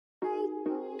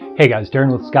Hey guys,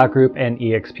 Darren with Scott Group and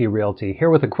eXp Realty here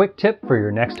with a quick tip for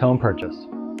your next home purchase.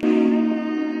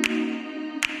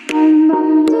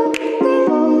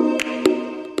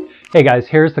 Hey guys,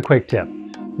 here's the quick tip.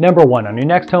 Number one, on your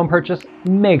next home purchase,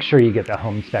 make sure you get the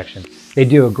home inspection. They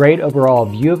do a great overall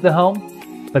view of the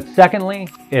home, but secondly,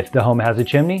 if the home has a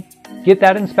chimney, get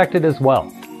that inspected as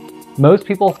well. Most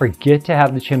people forget to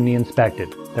have the chimney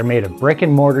inspected. They're made of brick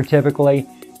and mortar typically,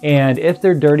 and if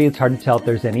they're dirty, it's hard to tell if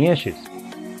there's any issues.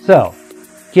 So,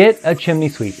 get a chimney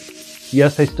sweep.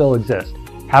 Yes, they still exist.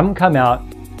 Have them come out.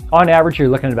 On average, you're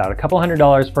looking at about a couple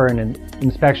 $100 for an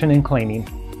inspection and cleaning.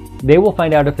 They will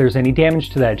find out if there's any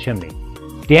damage to that chimney.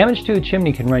 Damage to a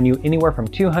chimney can run you anywhere from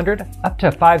 $200 up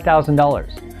to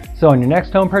 $5,000. So on your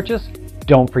next home purchase,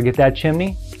 don't forget that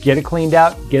chimney. Get it cleaned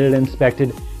out, get it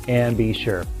inspected, and be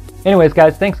sure. Anyways,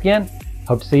 guys, thanks again.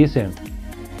 Hope to see you soon.